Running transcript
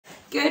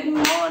Good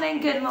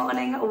morning,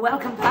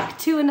 welcome back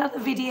to another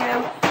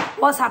video.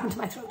 What's happened to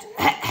my throat?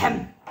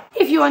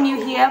 If you are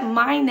new here,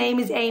 my name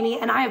is Amy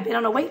and I have been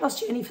on a weight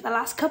loss journey for the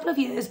last couple of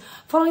years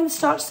following the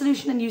Starch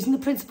Solution and using the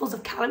principles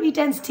of calorie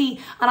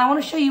density, and I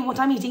want to show you what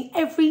I'm eating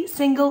every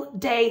single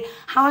day,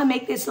 how I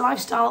make this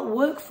lifestyle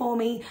work for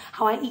me,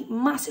 how I eat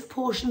massive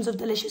portions of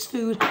delicious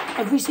food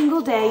every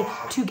single day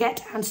to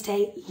get and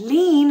stay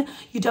lean.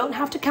 You don't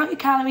have to count your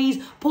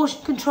calories,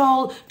 portion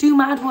control, do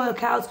mad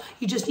workouts.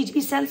 You just need to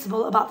be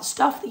sensible about the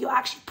stuff that you're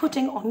actually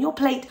putting on your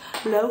plate,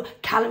 low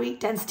calorie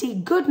density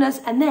goodness,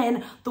 and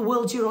then the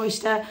world's your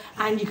oyster.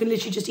 And you can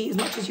literally just eat as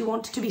much as you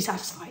want to be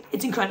satisfied.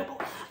 It's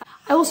incredible.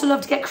 I also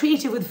love to get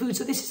creative with food,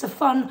 so this is a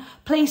fun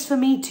place for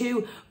me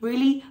to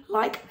really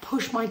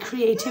push my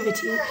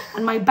creativity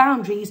and my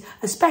boundaries,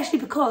 especially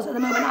because at the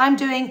moment I'm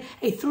doing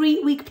a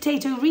 3-week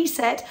potato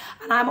reset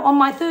and I'm on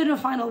my third and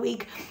final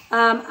week,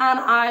 and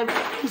I'm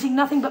eating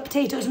nothing but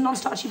potatoes and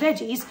non-starchy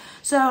veggies.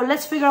 So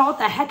let's figure out what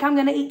the heck I'm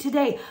going to eat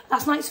today.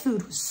 Last night's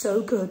food was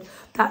so good.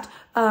 That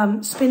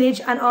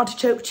spinach and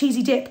artichoke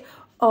cheesy dip,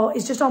 oh,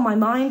 it's just on my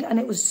mind, and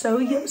it was so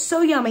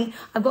yummy.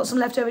 I've got some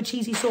leftover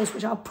cheesy sauce,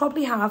 which I'll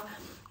probably have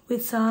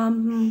with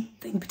some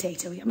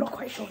potato-y. I'm not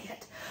quite sure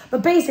yet.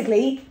 But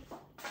basically,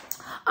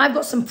 I've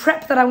got some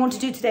prep that I want to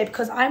do today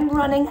because I'm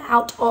running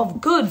out of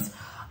goods.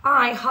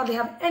 I hardly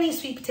have any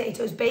sweet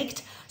potatoes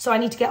baked, so I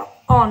need to get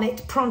on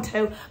it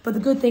pronto. But the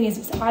good thing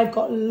is I've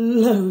got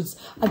loads.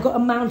 I've got a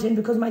mountain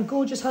because my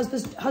gorgeous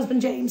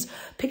husband James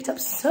picked up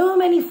so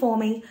many for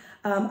me.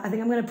 I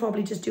think I'm going to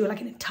probably just do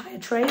like an entire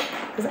tray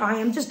because I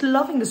am just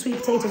loving the sweet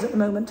potatoes at the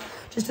moment.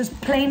 Just as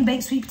plain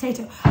baked sweet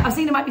potato. I was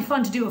thinking it might be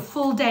fun to do a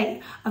full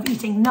day of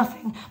eating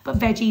nothing but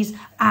veggies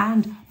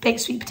and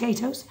baked sweet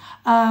potatoes.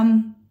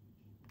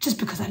 Just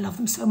because I love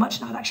them so much,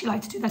 and I'd actually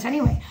like to do that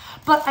anyway.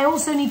 But I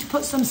also need to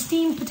put some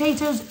steamed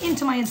potatoes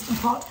into my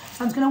Instant Pot.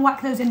 So I'm just going to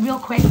whack those in real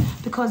quick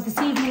because this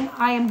evening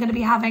I am going to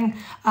be having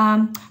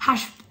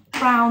hash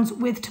browns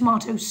with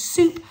tomato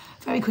soup.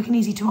 Very quick and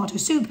easy tomato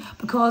soup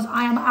because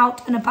I am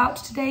out and about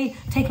today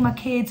taking my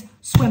kids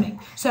swimming.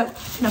 So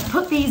I'm gonna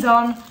put these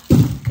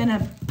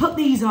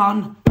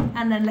on,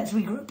 and then let's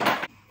regroup.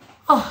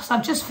 Oh, so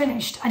I've just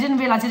finished. I didn't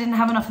realize I didn't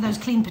have enough of those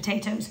clean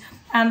potatoes,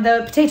 and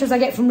the potatoes I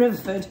get from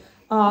Riverford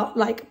are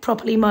like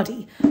properly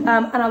muddy. And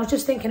I was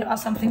just thinking about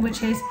something,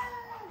 which is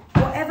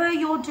whatever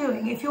you're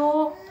doing, if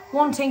you're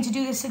wanting to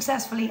do this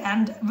successfully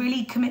and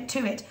really commit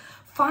to it,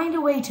 find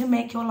a way to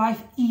make your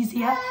life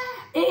easier.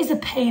 It is a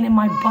pain in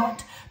my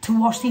butt to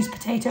wash these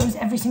potatoes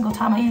every single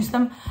time I use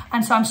them,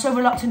 and so I'm so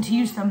reluctant to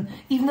use them.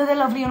 Even though they're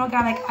lovely and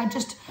organic,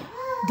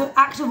 the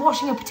act of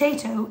washing a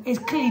potato is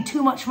clearly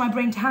too much for my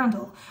brain to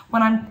handle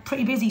when I'm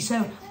pretty busy.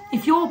 So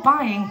if you're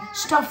buying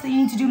stuff that you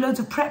need to do loads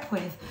of prep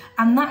with,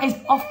 and that is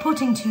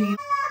off-putting to you,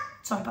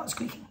 sorry about the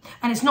squeaking,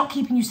 and it's not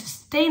keeping you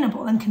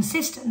sustainable and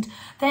consistent,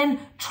 then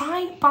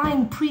try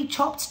buying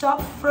pre-chopped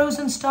stuff,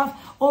 frozen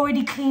stuff,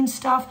 already cleaned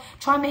stuff.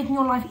 Try making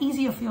your life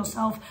easier for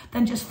yourself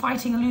than just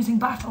fighting a losing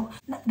battle.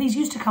 These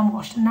used to come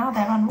washed and now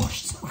they're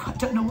unwashed, so I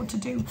don't know what to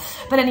do.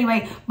 But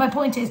anyway, my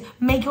point is,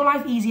 make your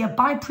life easier.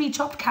 Buy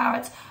pre-chopped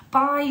carrots,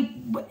 buy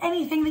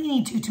anything that you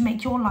need to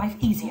make your life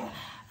easier.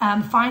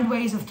 Find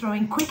ways of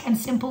throwing quick and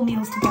simple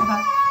meals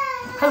together.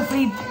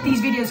 Hopefully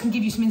these videos can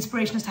give you some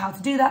inspiration as to how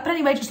to do that. But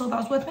anyway, just thought that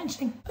was worth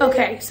mentioning.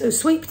 Okay, so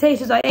sweet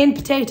potatoes are in,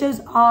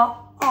 potatoes are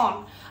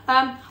on.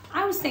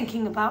 I was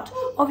thinking about,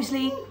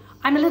 obviously,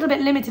 I'm a little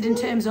bit limited in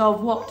terms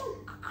of what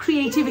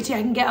creativity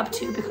I can get up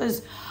to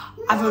because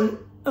I've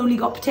only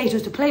got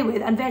potatoes to play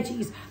with and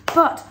veggies.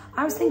 But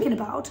I was thinking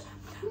about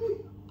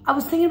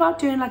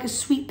doing like a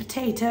sweet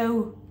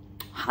potato,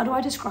 how do I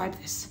describe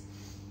this?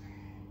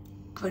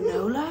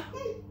 Granola?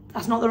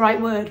 That's not the right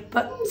word,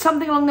 but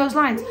something along those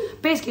lines.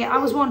 Basically, I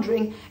was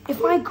wondering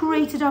if I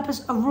grated up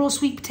a raw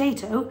sweet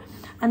potato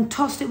and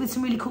tossed it with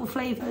some really cool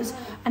flavors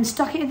and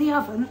stuck it in the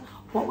oven,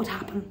 what would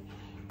happen?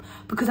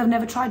 Because I've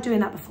never tried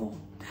doing that before.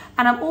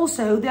 And I'm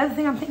also, the other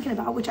thing I'm thinking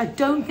about, which I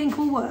don't think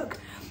will work,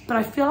 but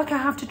I feel like I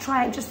have to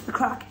try it just for the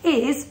crack,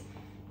 is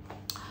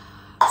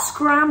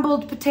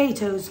scrambled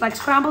potatoes, like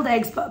scrambled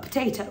eggs, but a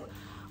potato,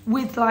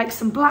 with like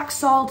some black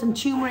salt and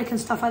turmeric and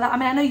stuff like that. I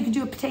mean, I know you can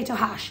do a potato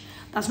hash.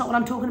 That's not what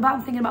I'm talking about.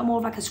 I'm thinking about more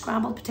of like a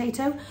scrambled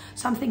potato.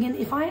 So I'm thinking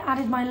if I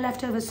added my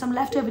leftovers, some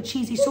leftover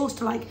cheesy sauce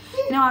to like,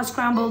 you know how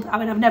I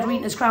mean, I've never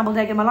eaten a scrambled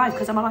egg in my life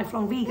because I'm a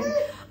lifelong vegan.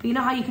 But you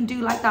know how you can do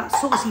like that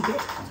saucy bit?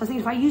 So I was thinking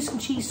if I use some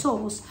cheese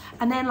sauce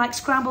and then like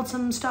scrambled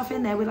some stuff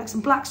in there with like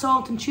some black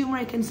salt and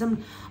turmeric and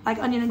some like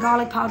onion and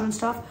garlic powder and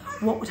stuff,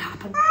 what would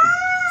happen?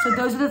 So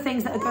those are the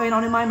things that are going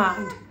on in my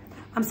mind.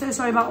 I'm so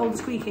sorry about all the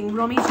squeaking.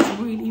 Romy's just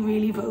really,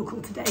 really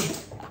vocal today.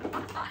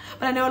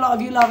 But I know a lot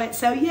of you love it,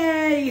 so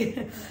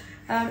yay!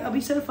 It'll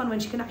be so fun when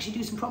she can actually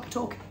do some proper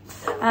talking.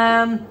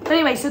 But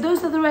anyway, so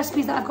those are the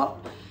recipes that I've got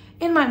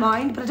in my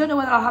mind, but I don't know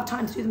whether I'll have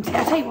time to do them today.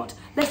 I'll tell you what,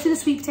 let's do the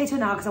sweet potato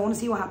now because I want to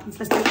see what happens.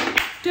 Let's do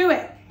it. Do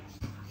it!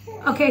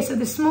 Okay, so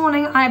this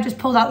morning I have just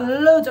pulled out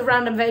loads of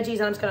random veggies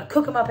and I'm just going to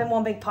cook them up in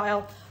one big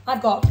pile.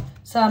 I've got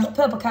some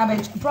purple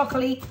cabbage,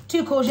 broccoli,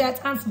 2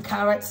 courgettes and some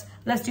carrots.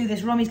 Let's do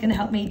this. Romy's going to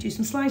help me do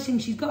some slicing.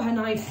 She's got her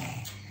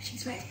knife.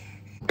 She's ready.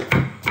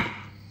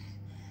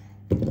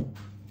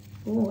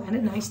 Oh, and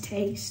a nice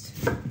taste.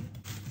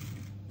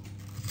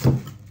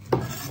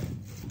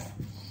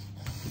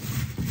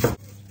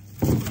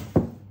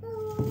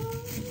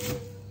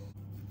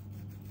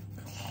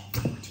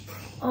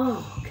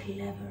 Oh,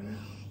 clever.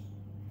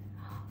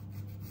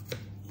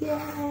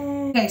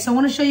 Yay. Okay, so I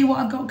want to show you what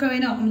I've got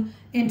going on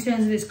in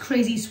terms of this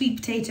crazy sweet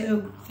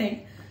potato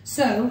thing.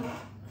 So,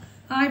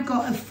 I've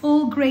got a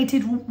full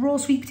grated raw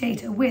sweet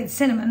potato with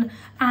cinnamon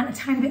and a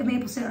tiny bit of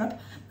maple syrup.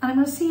 And I'm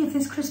going to see if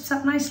this crisps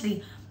up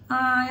nicely.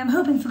 I am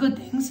hoping for good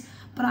things,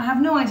 but I have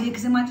no idea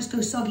because it might just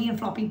go soggy and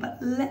floppy. But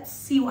let's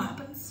see what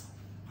happens.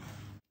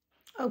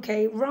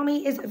 Okay,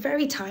 Romy is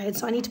very tired,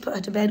 so I need to put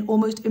her to bed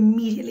almost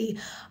immediately.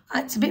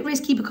 It's a bit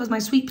risky because my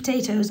sweet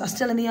potatoes are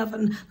still in the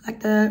oven, like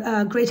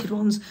the grated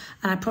ones,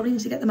 and I probably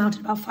need to get them out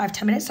in about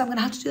 5-10 minutes. So I'm going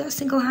to have to do that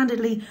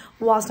single-handedly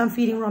whilst I'm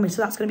feeding Romy,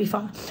 so that's going to be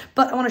fun.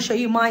 But I want to show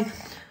you my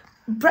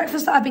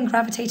breakfast that I've been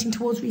gravitating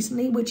towards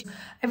recently, which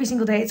every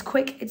single day, it's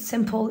quick, it's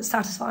simple, it's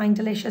satisfying,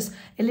 delicious.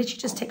 It literally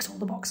just ticks all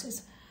the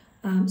boxes.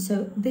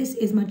 So this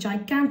is my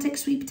gigantic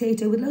sweet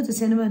potato with loads of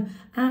cinnamon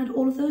and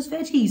all of those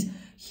veggies.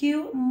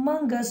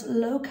 Humongous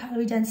low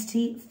calorie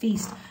density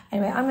feast.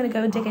 Anyway, I'm going to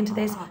go and dig into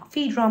this,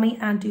 feed Romy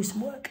and do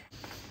some work.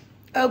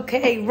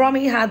 Okay,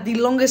 Romy had the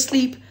longest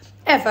sleep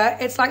ever.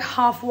 It's like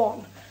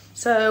 1:30.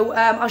 So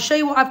I'll show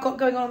you what I've got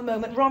going on at the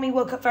moment. Romy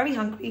woke up very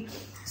hungry.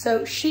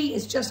 So she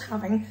is just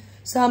having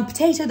some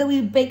potato that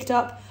we baked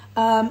up,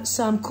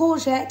 some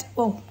courgette,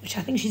 well, which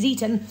I think she's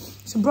eaten,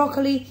 some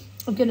broccoli.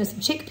 I've given her some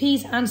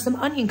chickpeas and some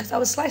onion because I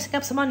was slicing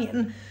up some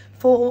onion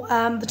for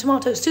the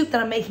tomato soup that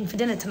I'm making for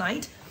dinner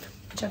tonight,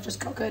 which I've just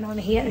got going on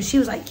here. And she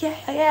was like,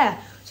 yeah.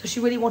 So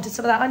she really wanted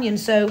some of that onion.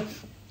 So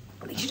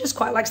I think she just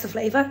quite likes the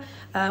flavour,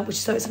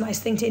 so it's a nice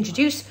thing to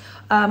introduce.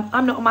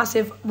 I'm not a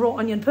massive raw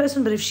onion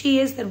person, but if she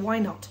is, then why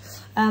not?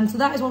 So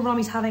that is what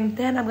Romy's having.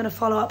 Then I'm going to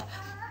follow up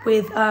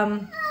with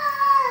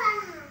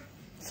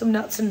some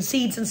nuts and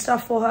seeds and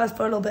stuff for her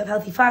for a little bit of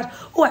healthy fat.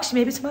 Oh,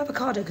 actually, maybe some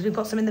avocado because we've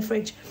got some in the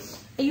fridge.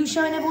 Are you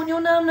showing everyone your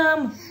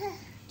num-num?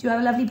 Do you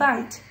have a lovely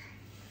bite?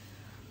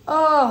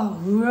 Oh,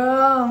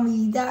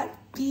 Romy, that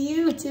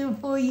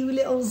beautiful, you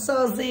little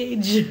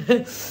sausage.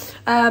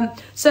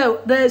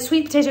 So the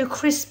sweet potato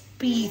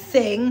crispy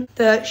thing,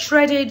 the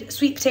shredded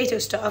sweet potato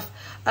stuff,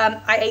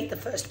 I ate the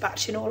first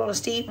batch, in all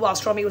honesty,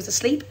 whilst Romy was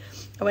asleep.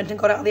 I went and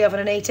got it out of the oven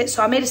and ate it.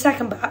 So I made a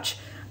second batch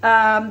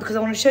because I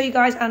want to show you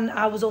guys, and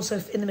I was also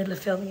in the middle of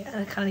filming it and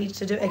I kind of needed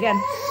to do it again.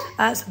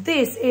 So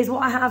this is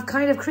what I have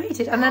kind of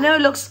created, and I know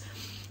it looks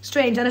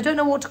strange and I don't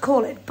know what to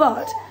call it,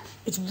 but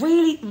it's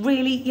really,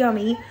 really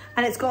yummy,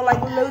 and it's got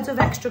like loads of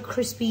extra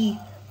crispiness.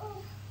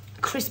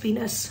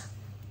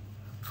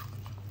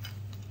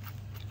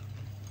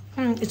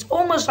 It's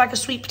almost like a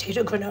sweet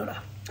potato granola.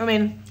 I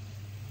mean,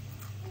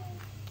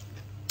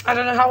 I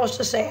don't know how else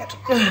to say it.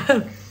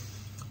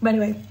 But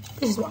anyway,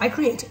 this is what I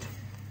created.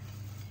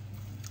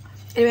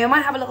 Anyway, I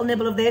might have a little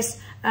nibble of this,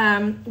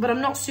 but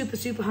I'm not super,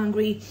 super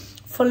hungry.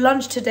 For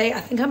lunch today,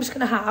 I think I'm just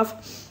going to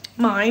have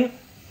my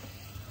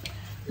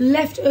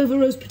leftover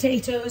roast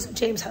potatoes.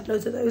 James had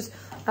loads of those.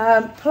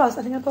 Plus,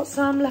 I think I've got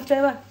some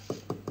leftover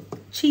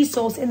cheese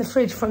sauce in the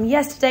fridge from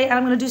yesterday, and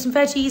I'm going to do some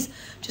veggies.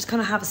 Just kind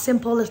of have a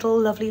simple little,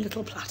 lovely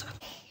little platter.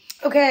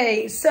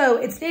 Okay, so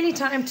it's nearly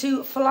time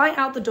to fly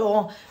out the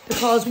door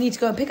because we need to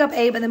go and pick up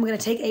Abe, and then we're going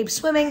to take Abe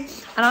swimming.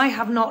 And I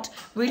have not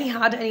really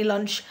had any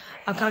lunch.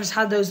 I've kind of just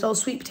had those little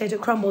sweet potato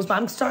crumbles, but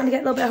I'm starting to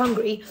get a little bit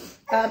hungry.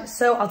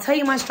 So I'll tell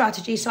you my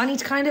strategy. So I need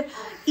to kind of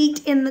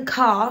eat in the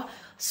car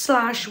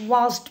 /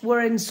 whilst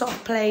we're in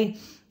soft play,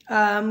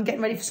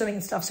 getting ready for swimming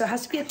and stuff. So it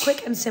has to be a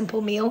quick and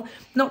simple meal,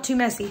 not too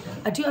messy.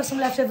 I do have some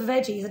leftover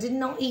veggies. I did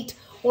not eat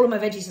all of my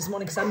veggies this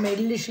morning because I made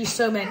literally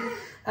so many.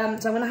 So I'm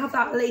going to have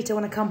that later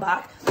when I come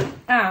back.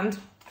 And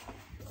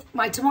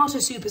my tomato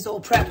soup is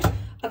all prepped.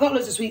 I've got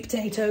loads of sweet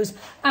potatoes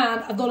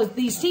and I've got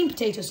these steamed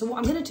potatoes. So what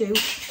I'm going to do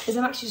is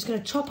I'm actually just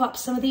going to chop up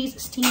some of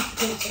these steamed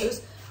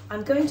potatoes.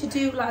 I'm going to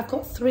do, like, I've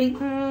got 3.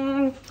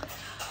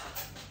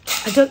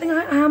 I don't think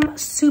I am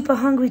super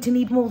hungry to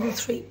need more than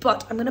 3,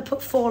 but I'm going to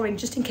put 4 in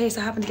just in case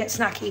I happen to get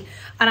snacky.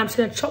 And I'm just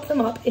going to chop them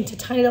up into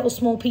tiny little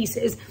small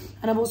pieces.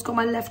 And I've also got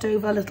my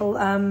leftover little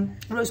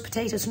roast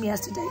potatoes from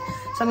yesterday.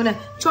 So I'm going to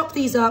chop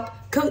these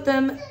up, coat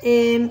them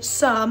in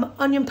some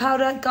onion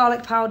powder,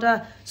 garlic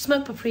powder,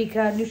 smoked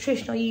paprika,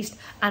 nutritional yeast,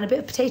 and a bit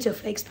of potato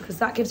flakes because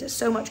that gives it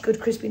so much good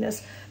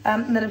crispiness.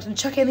 And then I'm going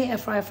to chuck it in the air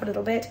fryer for a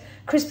little bit,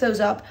 crisp those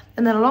up,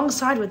 and then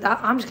alongside with that,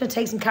 I'm just going to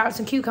take some carrots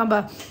and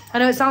cucumber. I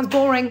know it sounds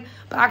boring,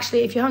 but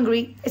actually, if you're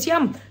hungry, it's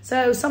yum.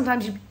 So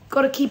sometimes you've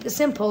got to keep it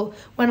simple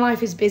when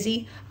life is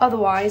busy.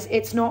 Otherwise,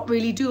 it's not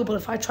really doable.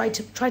 If I try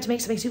to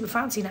make something super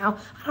fancy now,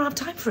 I don't have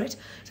time for it.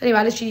 So anyway,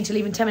 I literally need to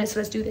leave in 10 minutes, so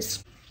let's do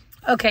this.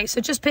 Okay, so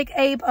just pick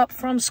Abe up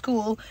from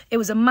school. It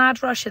was a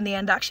mad rush in the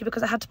end, actually,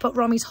 because I had to put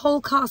Romy's whole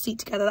car seat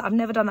together. I've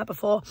never done that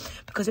before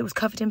because it was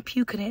covered in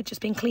puke and it had just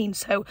been cleaned.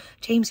 So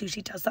James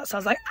usually does that. So I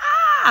was like,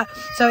 ah!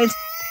 So it's...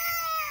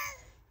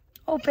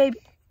 Oh, baby.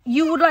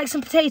 You would like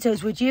some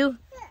potatoes, would you?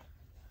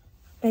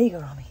 There you go,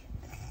 Romy.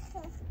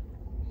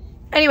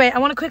 Anyway, I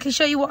want to quickly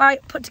show you what I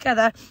put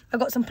together. I've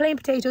got some plain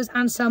potatoes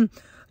and some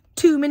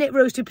 2-minute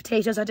roasted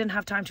potatoes. I didn't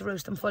have time to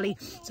roast them fully,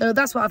 so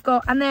that's what I've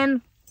got. And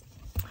then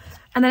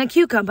a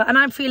cucumber, and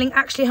I'm feeling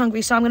actually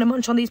hungry, so I'm going to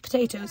munch on these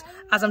potatoes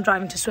as I'm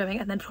driving to swimming,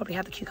 and then probably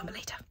have the cucumber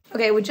later.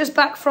 Okay, we're just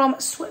back from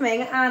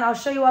swimming, and I'll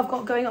show you what I've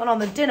got going on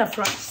the dinner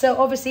front. So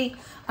obviously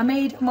I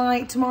made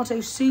my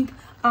tomato soup,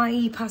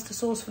 i.e. pasta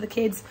sauce for the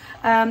kids,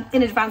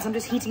 in advance. I'm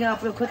just heating it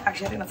up real quick.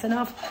 Actually, I think that's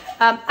enough.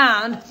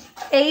 And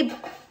Abe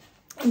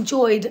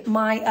enjoyed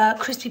my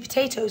crispy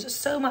potatoes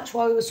so much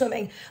while we were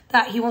swimming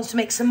that he wants to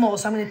make some more.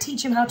 So I'm going to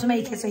teach him how to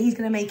make it. So he's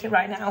going to make it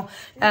right now.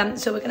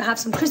 So we're going to have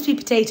some crispy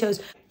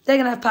potatoes. They're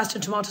going to have pasta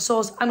and tomato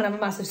sauce. I'm going to have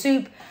a massive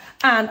soup.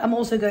 And I'm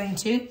also going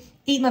to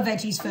eat my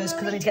veggies first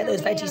because I need to get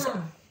those veggies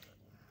in.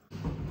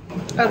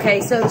 Okay,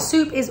 so the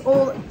soup is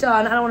all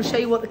done. And I want to show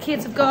you what the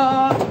kids have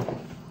got.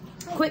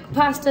 Quick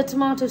pasta,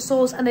 tomato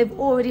sauce, and they've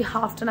already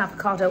halved an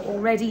avocado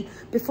already.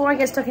 Before I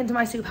get stuck into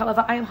my soup,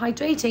 however, I am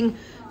hydrating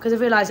because I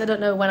realised I don't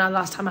know when the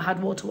last time I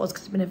had water was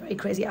because it's been a very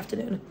crazy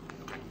afternoon.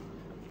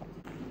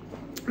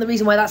 The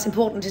reason why that's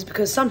important is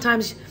because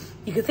sometimes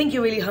you could think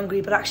you're really hungry,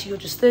 but actually you're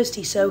just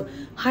thirsty. So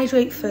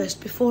hydrate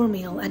first before a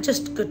meal, and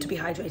just good to be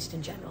hydrated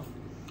in general.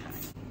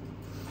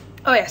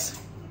 Oh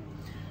yes,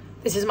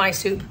 this is my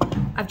soup.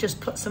 I've just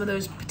put some of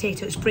those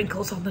potato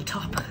sprinkles on the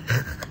top.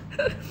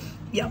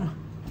 Yum.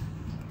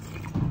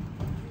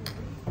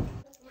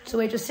 So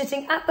we're just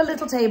sitting at the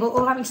little table,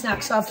 all having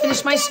snacks. So I've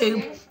finished my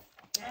soup.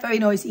 Very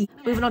noisy.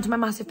 Moving on to my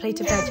massive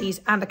plate of veggies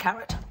and a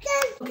carrot.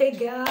 Okay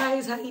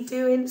guys, how you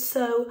doing?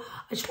 So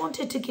I just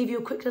wanted to give you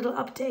a quick little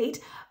update.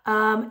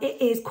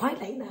 It is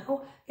quite late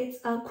now. It's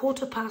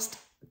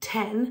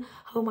 10:15.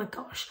 Oh my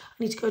gosh,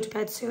 I need to go to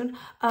bed soon.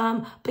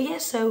 But yeah,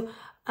 so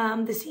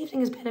this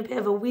evening has been a bit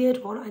of a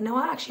weird one. I know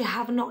I actually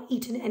have not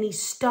eaten any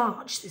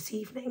starch this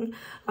evening,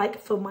 like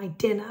for my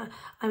dinner.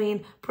 I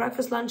mean,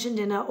 breakfast, lunch and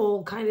dinner,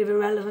 all kind of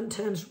irrelevant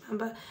terms,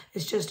 remember?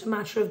 It's just a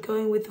matter of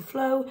going with the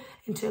flow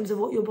in terms of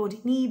what your body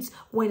needs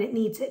when it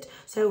needs it.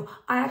 So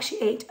I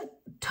actually ate a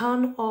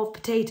ton of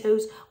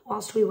potatoes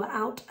whilst we were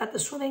out at the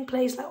swimming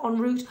place, like en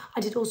route.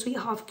 I did also eat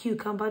half a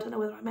cucumber. I don't know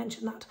whether I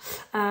mentioned that.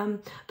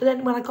 But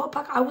then when I got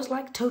back, I was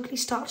like totally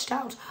starched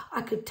out.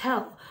 I could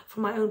tell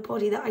from my own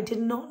body that I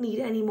did not need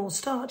any more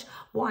starch.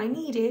 What I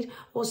needed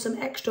was some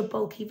extra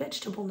bulky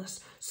vegetableness.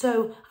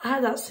 So I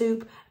had that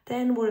soup.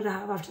 Then what did I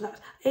have after that?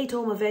 I ate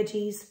all my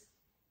veggies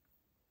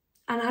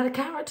and I had a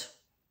carrot.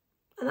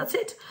 And that's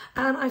it.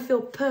 And I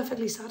feel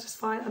perfectly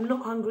satisfied. I'm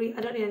not hungry.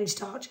 I don't need any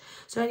starch.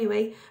 So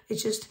anyway,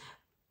 it's just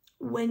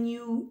when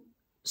you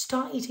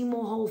start eating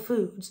more whole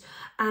foods,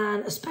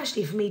 and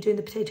especially for me doing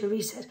the potato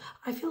reset,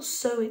 I feel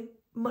so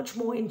much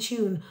more in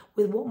tune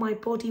with what my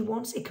body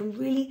wants. It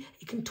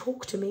can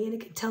talk to me and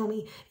it can tell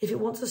me if it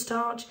wants a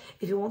starch,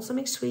 if it wants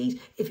something sweet,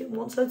 if it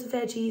wants loads of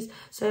veggies.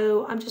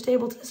 So I'm just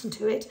able to listen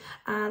to it,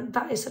 and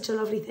that is such a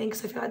lovely thing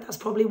because I feel like that's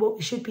probably what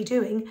we should be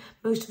doing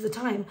most of the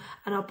time,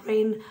 and our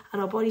brain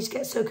and our bodies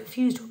get so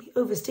confused when we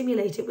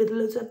overstimulate it with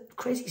loads of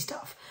crazy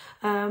stuff.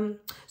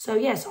 So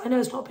yes, I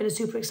know it's not been a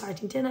super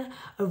exciting dinner,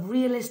 a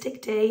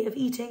realistic day of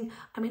eating.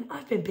 I mean,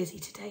 I've been busy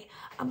today.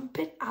 I'm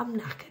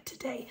knackered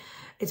today.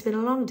 It's been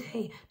a long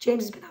day.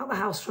 James has been out the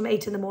house from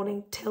 8 in the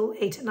morning till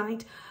 8 at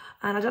night.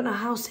 And I don't know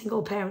how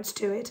single parents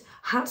do it.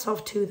 Hats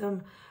off to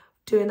them,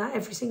 doing that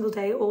every single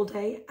day, all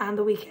day, and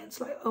the weekends.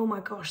 Like, oh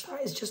my gosh,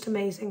 that is just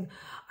amazing.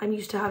 I'm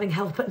used to having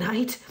help at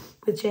night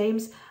with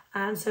James.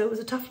 And so it was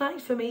a tough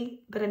night for me.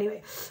 But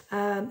anyway,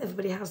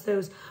 everybody has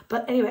those.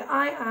 But anyway,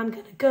 I am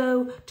going to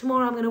go.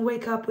 Tomorrow I'm going to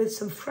wake up with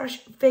some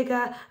fresh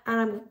vigour, and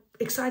I'm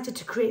excited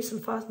to create some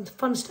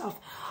fun stuff.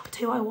 I'll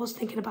tell you what I was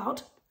thinking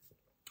about.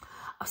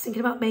 I was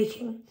thinking about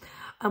making,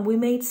 we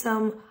made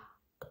some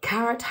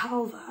carrot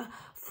halva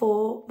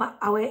for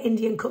our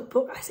Indian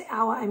cookbook. I say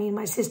our, I mean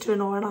my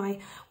sister-in-law and I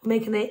were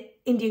making the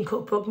Indian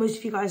cookbook. Most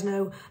of you guys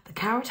know the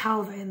carrot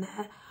halva in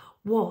there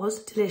was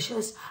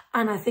delicious,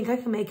 and I think I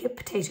can make it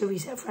potato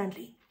reset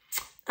friendly,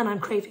 and I'm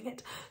craving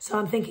it. So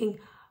I'm thinking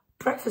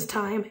breakfast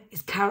time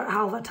is carrot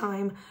halva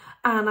time,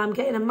 and I'm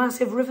getting a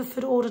massive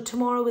Riverford order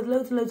tomorrow with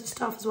loads and loads of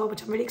stuff as well,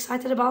 which I'm really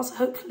excited about. So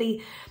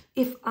hopefully,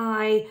 if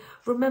I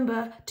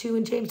remember to,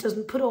 and James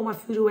doesn't put all my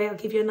food away, I'll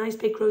give you a nice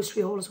big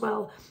grocery haul as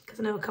well, because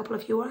I know a couple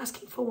of you were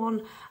asking for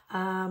one,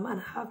 and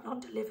I have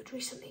not delivered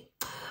recently.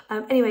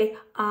 Anyway,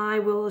 I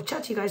will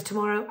chat to you guys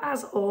tomorrow.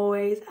 As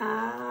always,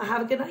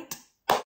 have a good night.